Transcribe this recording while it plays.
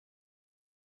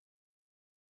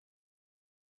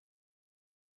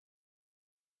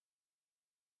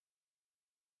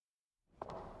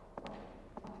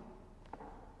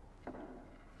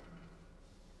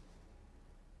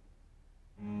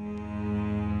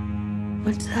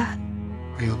What's that?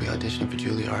 Or you'll be auditioning for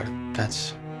Juilliard.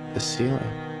 That's the ceiling.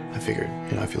 I figured,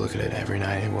 if you look at it every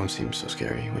night, it won't seem so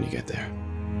scary when you get there.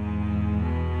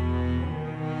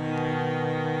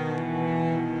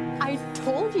 I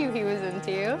told you he was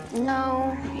into you.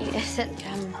 No, he isn't,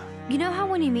 Jim. You know how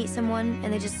when you meet someone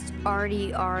and they just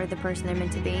already are the person they're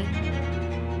meant to be?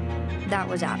 That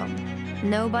was Adam.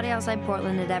 Nobody outside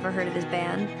Portland had ever heard of his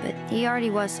band, but he already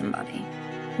was somebody.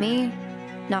 Me,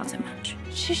 not so much.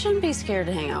 She shouldn't be scared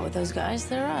to hang out with those guys.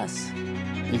 They're us.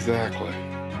 Exactly.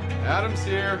 Adam's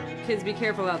here. Kids, be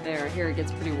careful out there. I hear it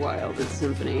gets pretty wild at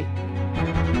Symphony.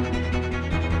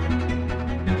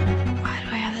 Why do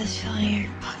I have this feeling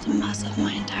you're about to mess up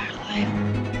my entire life?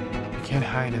 You can't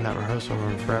hide in that rehearsal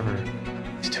room forever.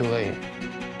 It's too late.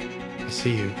 I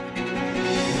see you.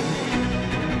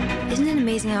 Isn't it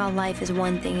amazing how life is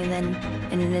one thing and then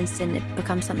in an instant it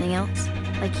becomes something else?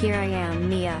 Like here I am,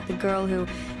 Mia, the girl who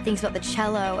thinks about the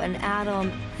cello and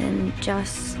Adam, and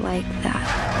just like that.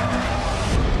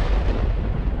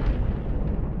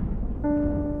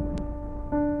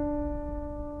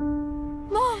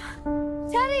 Mom!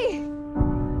 Daddy!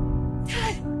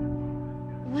 Dad!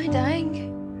 Am I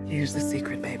dying? Here's the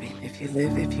secret, baby. If you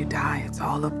live, if you die, it's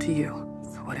all up to you.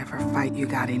 So whatever fight you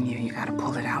got in you gotta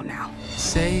pull it out now.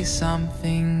 Say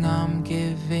something, I'm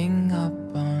giving up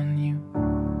on you.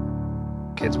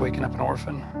 Kid's waking up an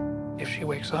orphan. If she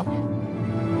wakes up.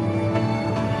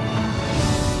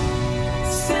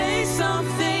 Say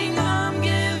something, I'm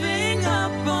giving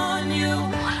up on you.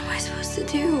 What am I supposed to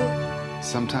do?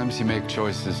 Sometimes you make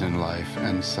choices in life,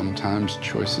 and sometimes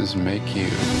choices make you.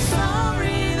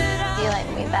 Sorry that You like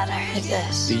me better like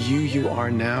this. The you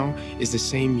are now is the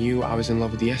same you I was in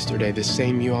love with yesterday, the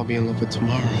same you I'll be in love with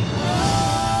tomorrow.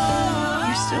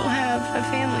 You still have a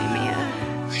family, Mia.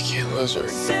 I can't lose her.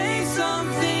 Say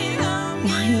something, I'm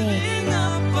Why me? giving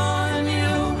up on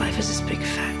you. Life is this big,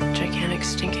 fat, gigantic,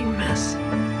 stinking mess.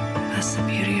 That's the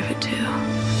beauty of it, too.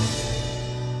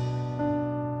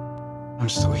 I'm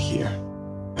still here,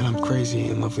 and I'm crazy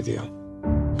in love with you.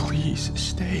 Please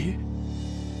stay.